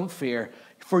afraid, don't fear,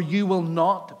 for you will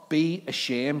not be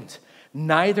ashamed,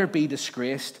 neither be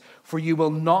disgraced, for you will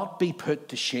not be put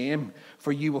to shame,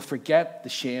 for you will forget the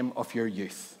shame of your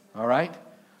youth. All right?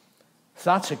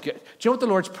 So that's a good. Do you know what the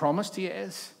Lord's promise to you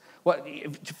is? What,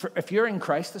 if you're in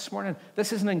Christ this morning,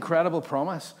 this is an incredible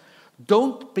promise.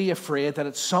 Don't be afraid that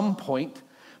at some point,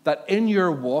 that in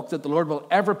your walk, that the Lord will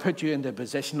ever put you into a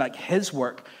position like his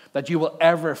work, that you will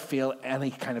ever feel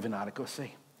any kind of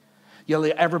inadequacy.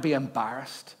 You'll ever be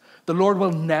embarrassed. The Lord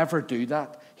will never do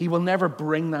that. He will never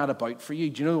bring that about for you.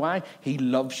 Do you know why? He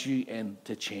loves you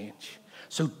into change.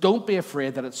 So don't be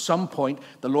afraid that at some point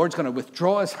the Lord's going to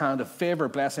withdraw his hand of favor,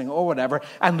 blessing, or whatever,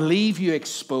 and leave you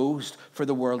exposed for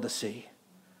the world to see.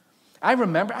 I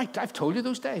remember, I've told you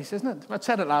those days, isn't it? I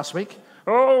said it last week.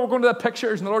 Oh, we're going to the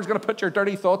pictures and the Lord's going to put your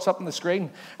dirty thoughts up on the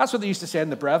screen. That's what they used to say in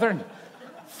the Brethren.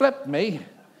 Flip me.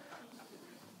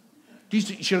 You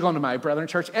should have gone to my Brethren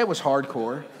church. It was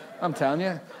hardcore, I'm telling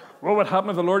you. What would happen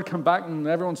if the Lord come back and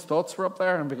everyone's thoughts were up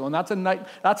there and be going, that's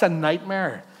a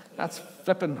nightmare. That's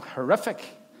flipping horrific.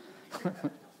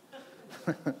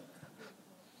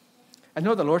 I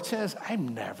know the Lord says, I'm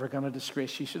never going to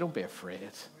disgrace you, so don't be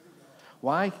afraid.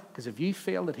 Why? Because if you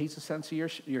feel that he's the sense of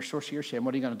your source of your shame,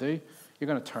 what are you going to do? You're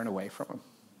going to turn away from him.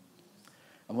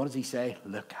 And what does he say?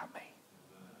 Look at me.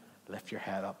 Lift your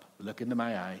head up. Look into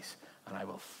my eyes, and I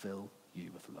will fill you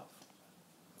with love.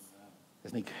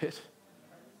 Isn't he good?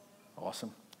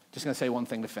 Awesome. Just going to say one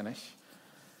thing to finish.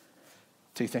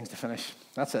 Two things to finish.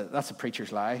 That's a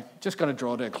preacher's lie. Just going to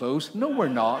draw to a close. No, we're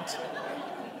not.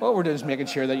 What we're doing is making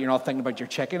sure that you're not thinking about your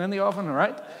chicken in the oven, all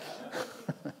right?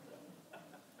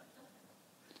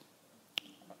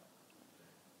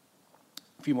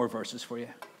 A few more verses for you.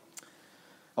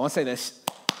 I want to say this.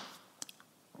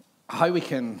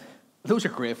 Those are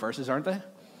great verses, aren't they?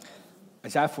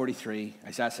 Isaiah 43,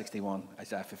 Isaiah 61,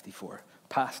 Isaiah 54.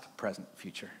 Past, present,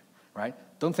 future, right?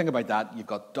 Don't think about that. You've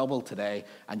got double today,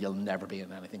 and you'll never be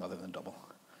in anything other than double.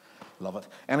 Love it.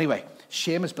 Anyway,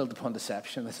 shame is built upon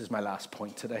deception. This is my last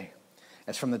point today.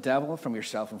 It's from the devil, from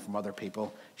yourself, and from other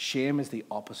people. Shame is the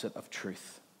opposite of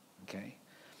truth, okay?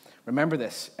 Remember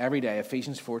this every day,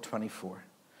 Ephesians 4:24.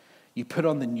 You put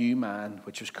on the new man,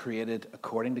 which was created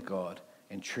according to God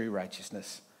in true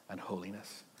righteousness and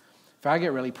holiness. If I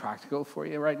get really practical for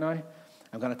you right now,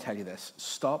 I'm going to tell you this.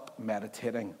 Stop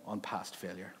meditating on past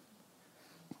failure.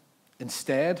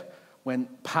 Instead, when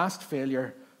past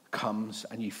failure comes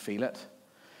and you feel it,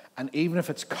 and even if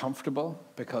it's comfortable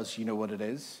because you know what it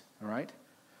is, all right?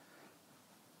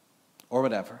 Or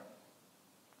whatever,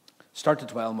 start to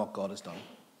dwell on what God has done.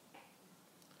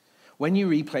 When you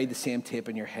replay the same tape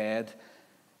in your head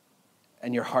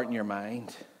and your heart and your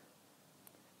mind,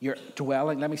 you're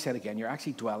dwelling, let me say it again, you're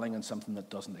actually dwelling on something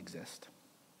that doesn't exist.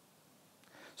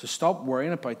 So stop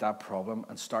worrying about that problem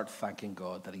and start thanking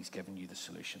God that he's given you the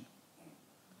solution.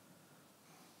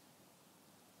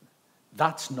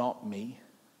 That's not me.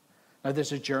 Now,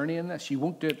 there's a journey in this. You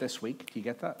won't do it this week. Do you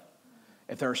get that?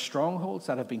 If there are strongholds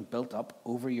that have been built up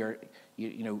over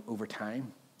over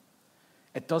time,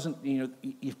 it doesn't,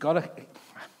 you've got to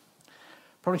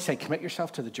probably say commit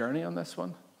yourself to the journey on this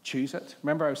one. Choose it.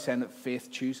 Remember I was saying that faith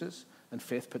chooses and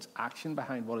faith puts action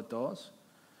behind what it does.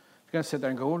 You're going to sit there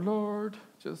and go, oh, Lord,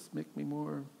 just make me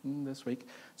more this week.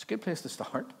 It's a good place to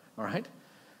start, all right?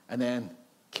 And then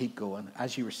keep going.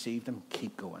 As you receive them,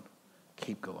 keep going.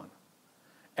 Keep going.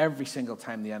 Every single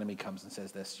time the enemy comes and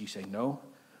says this, you say, no,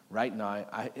 right now,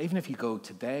 even if you go,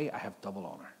 today I have double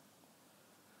honor.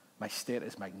 My state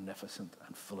is magnificent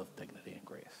and full of dignity and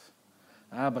grace.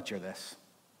 But you're this.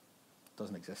 It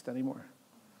doesn't exist anymore.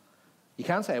 You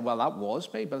can't say, well, that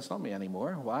was me, but it's not me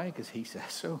anymore. Why? Because he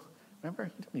says so. Remember,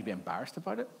 you don't need to be embarrassed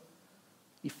about it.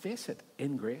 You face it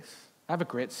in grace. I have a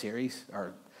great series,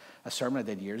 or a sermon I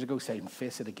did years ago saying,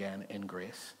 face it again in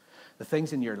grace. The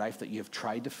things in your life that you've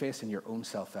tried to face in your own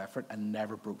self-effort and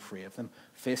never broke free of them,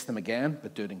 face them again,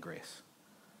 but do it in grace,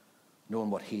 knowing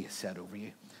what he has said over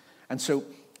you. And so,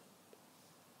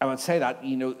 I would say that,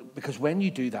 because when you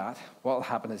do that, what will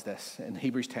happen is this. In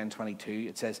Hebrews 10:22,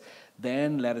 it says,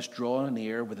 then let us draw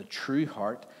near with a true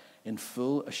heart in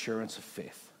full assurance of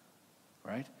faith.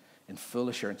 Right? In full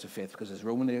assurance of faith. Because as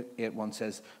Romans 8:1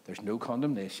 says, there's no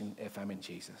condemnation if I'm in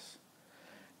Jesus.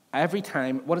 Every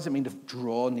time, what does it mean to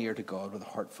draw near to God with a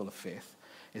heart full of faith?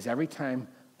 Is every time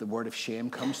the word of shame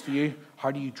comes to you, how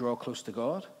do you draw close to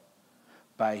God?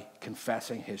 By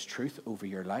confessing his truth over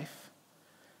your life.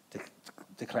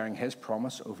 Declaring his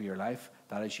promise over your life,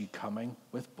 that is you coming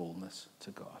with boldness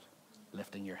to God.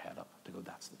 lifting your head up to go,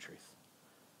 that's the truth,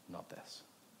 not this.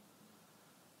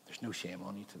 There's no shame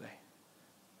on you today.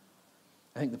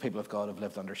 I think the people of God have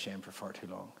lived under shame for far too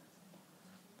long.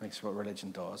 I think it's what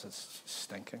religion does. It's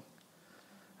stinking.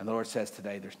 And the Lord says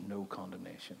today, there's no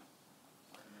condemnation.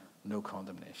 No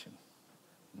condemnation.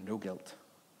 No guilt.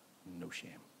 No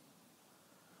shame.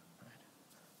 Right?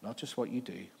 Not just what you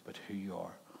do, but who you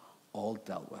are. All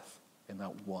dealt with in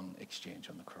that one exchange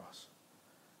on the cross.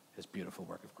 His beautiful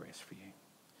work of grace for you.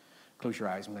 Close your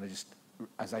eyes. I'm going to just,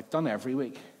 as I've done every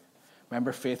week,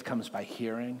 remember, faith comes by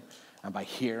hearing, and by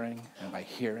hearing, and by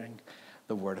hearing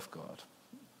the word of God.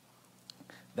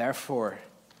 Therefore,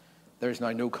 there is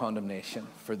now no condemnation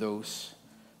for those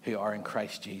who are in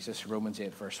Christ Jesus. Romans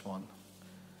 8, verse 1.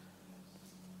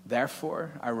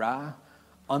 Therefore,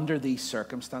 under these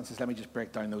circumstances, let me just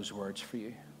break down those words for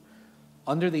you.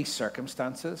 Under these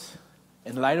circumstances,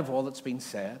 in light of all that's been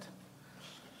said,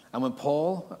 and when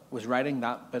Paul was writing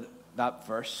that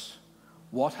verse,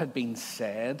 what had been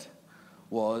said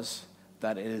was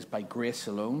that it is by grace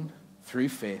alone, through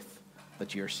faith,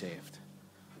 that you're saved.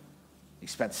 He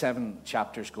spent 7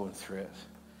 chapters going through it.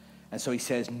 And so he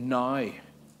says, now,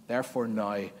 therefore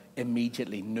now,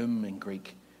 immediately, noum in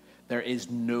Greek, there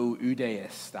is no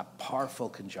oudeis, that powerful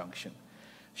conjunction,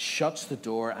 shuts the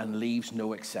door and leaves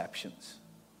no exceptions,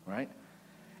 right?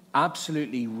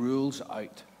 Absolutely rules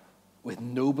out, with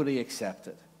nobody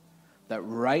accepted, that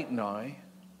right now,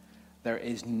 there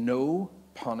is no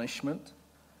punishment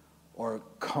or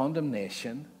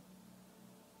condemnation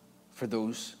for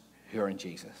those who are in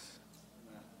Jesus.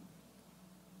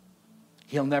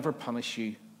 He'll never punish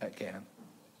you again.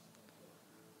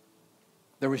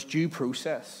 There was due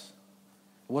process.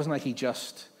 It wasn't like he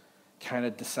just kind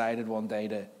of decided one day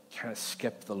to kind of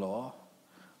skip the law.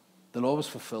 The law was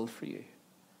fulfilled for you.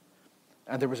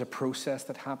 And there was a process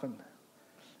that happened.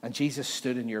 And Jesus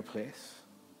stood in your place.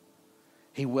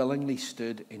 He willingly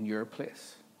stood in your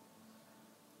place.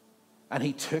 And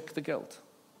he took the guilt.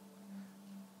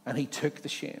 And he took the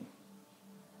shame.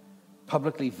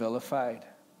 Publicly vilified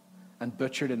and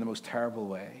butchered in the most terrible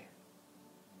way.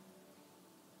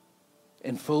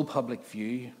 In full public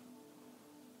view.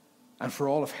 And for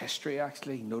all of history,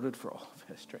 actually, noted for all of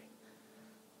history.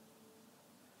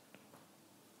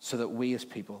 So that we as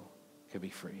people could be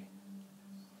free.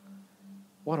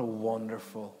 What a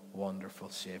wonderful, wonderful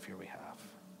Savior we have.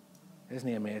 Isn't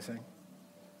he amazing?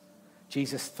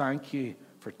 Jesus, thank you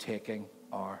for taking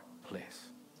our place.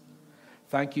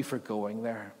 Thank you for going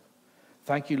there.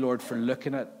 Thank you, Lord, for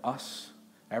looking at us,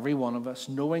 every one of us,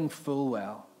 knowing full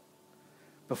well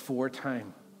before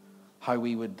time how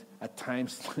we would at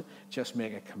times just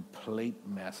make a complete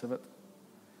mess of it.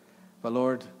 But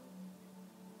Lord,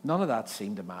 none of that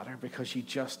seemed to matter because you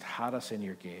just had us in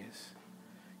your gaze.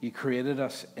 You created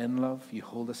us in love, you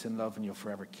hold us in love, and you'll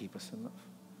forever keep us in love.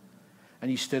 And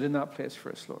you stood in that place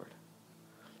for us, Lord.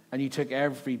 And you took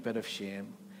every bit of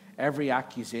shame, every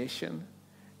accusation,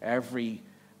 every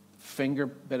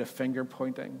bit of finger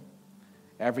pointing,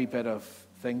 every bit of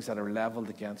things that are leveled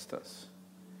against us.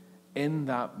 In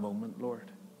that moment, Lord,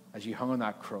 as you hung on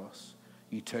that cross,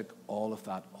 you took all of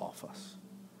that off us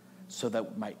so that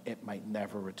it might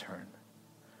never return.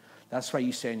 That's why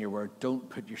you say in your word, don't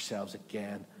put yourselves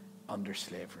again under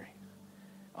slavery,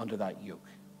 under that yoke.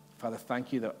 Father,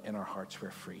 thank you that in our hearts we're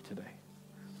free today.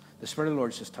 The Spirit of the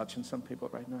Lord is just touching some people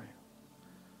right now.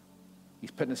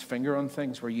 He's putting his finger on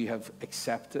things where you have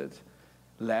accepted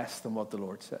less than what the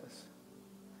Lord says.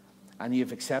 And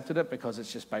you've accepted it because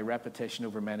it's just by repetition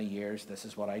over many years, this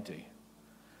is what I do.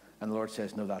 And the Lord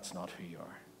says, no, that's not who you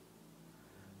are.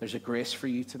 There's a grace for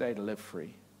you today to live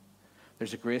free.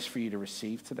 There's a grace for you to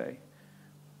receive today.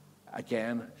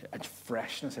 Again, a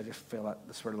freshness. I just feel that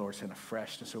the Spirit of the Lord saying a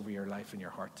freshness over your life and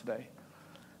your heart today.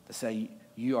 To say,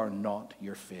 you are not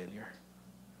your failure.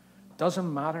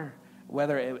 Doesn't matter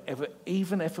whether,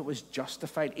 even if it was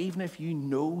justified, even if you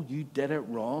know you did it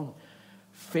wrong,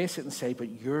 face it and say, but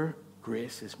your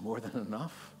grace is more than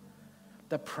enough.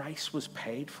 The price was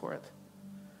paid for it.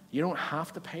 You don't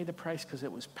have to pay the price because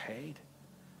it was paid.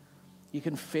 You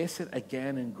can face it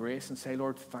again in grace and say,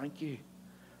 Lord, thank you.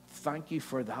 Thank you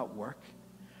for that work.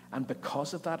 And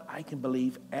because of that, I can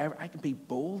be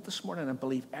bold this morning and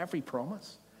believe every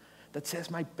promise that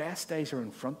says my best days are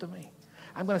in front of me.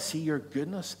 I'm going to see your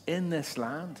goodness in this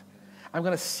land. I'm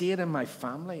going to see it in my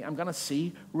family. I'm going to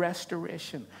see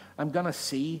restoration. I'm going to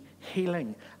see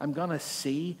healing. I'm going to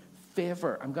see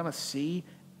favor. I'm going to see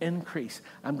increase.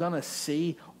 I'm going to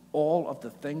see all of the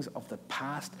things of the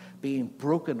past being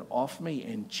broken off me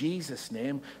in Jesus'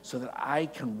 name so that I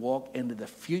can walk into the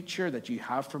future that you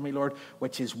have for me, Lord,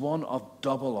 which is one of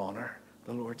double honor,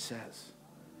 the Lord says.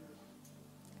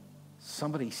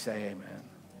 Somebody say amen.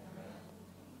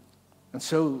 And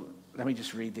so, let me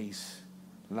just read these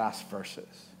last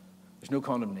verses. There's no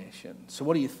condemnation. So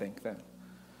what do you think then?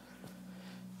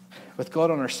 With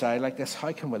God on our side like this,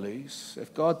 how can we lose?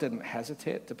 If God didn't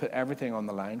hesitate to put everything on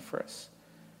the line for us,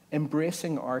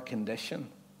 embracing our condition.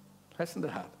 Listen to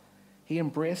that. He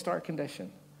embraced our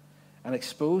condition and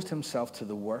exposed himself to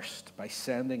the worst by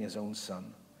sending his own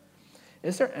son.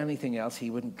 Is there anything else he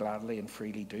wouldn't gladly and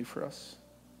freely do for us?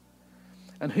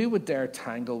 And who would dare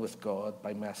tangle with God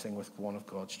by messing with one of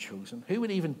God's chosen? Who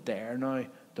would even dare now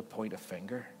to point a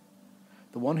finger?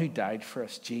 The one who died for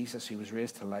us, Jesus, who was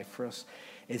raised to life for us,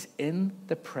 is in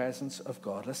the presence of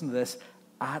God. Listen to this,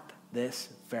 at this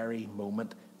very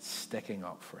moment, sticking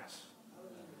up for us.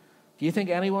 Do you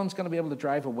think anyone's going to be able to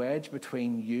drive a wedge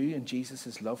between you and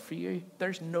Jesus' love for you?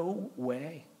 There's no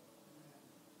way.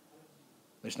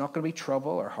 There's not going to be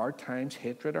trouble or hard times,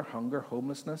 hatred or hunger,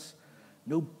 homelessness,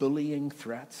 no bullying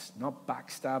threats, not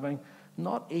backstabbing,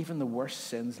 not even the worst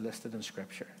sins listed in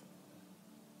Scripture.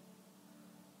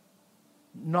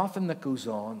 Nothing that goes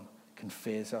on can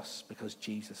faze us because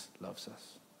Jesus loves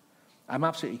us. I'm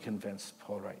absolutely convinced,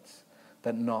 Paul writes,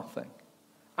 that nothing,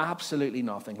 absolutely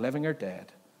nothing, living or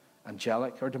dead,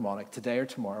 angelic or demonic, today or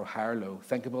tomorrow, high or low,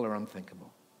 thinkable or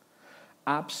unthinkable,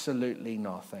 absolutely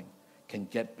nothing can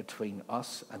get between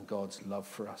us and God's love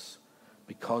for us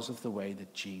because of the way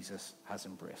that Jesus has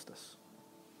embraced us.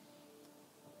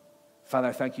 Father,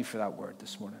 I thank you for that word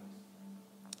this morning.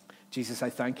 Jesus, I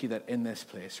thank you that in this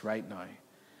place right now,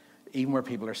 even where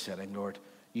people are sitting, Lord,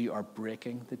 you are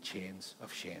breaking the chains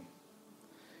of shame.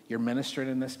 You're ministering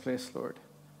in this place, Lord.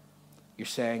 You're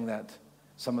saying that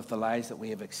some of the lies that we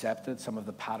have accepted, some of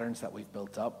the patterns that we've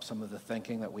built up, some of the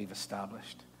thinking that we've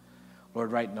established,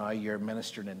 Lord, right now you're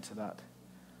ministering into that.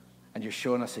 And you're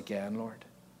showing us again, Lord,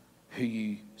 who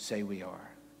you say we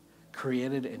are,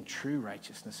 created in true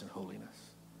righteousness and holiness.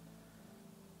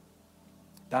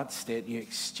 That state, you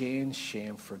exchange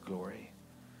shame for glory.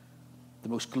 The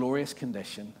most glorious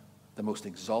condition, the most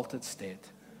exalted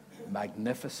state,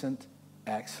 magnificent,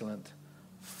 excellent,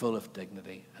 full of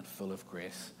dignity and full of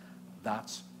grace.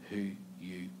 That's who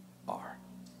you are.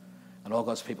 And all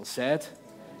God's people said,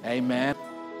 amen.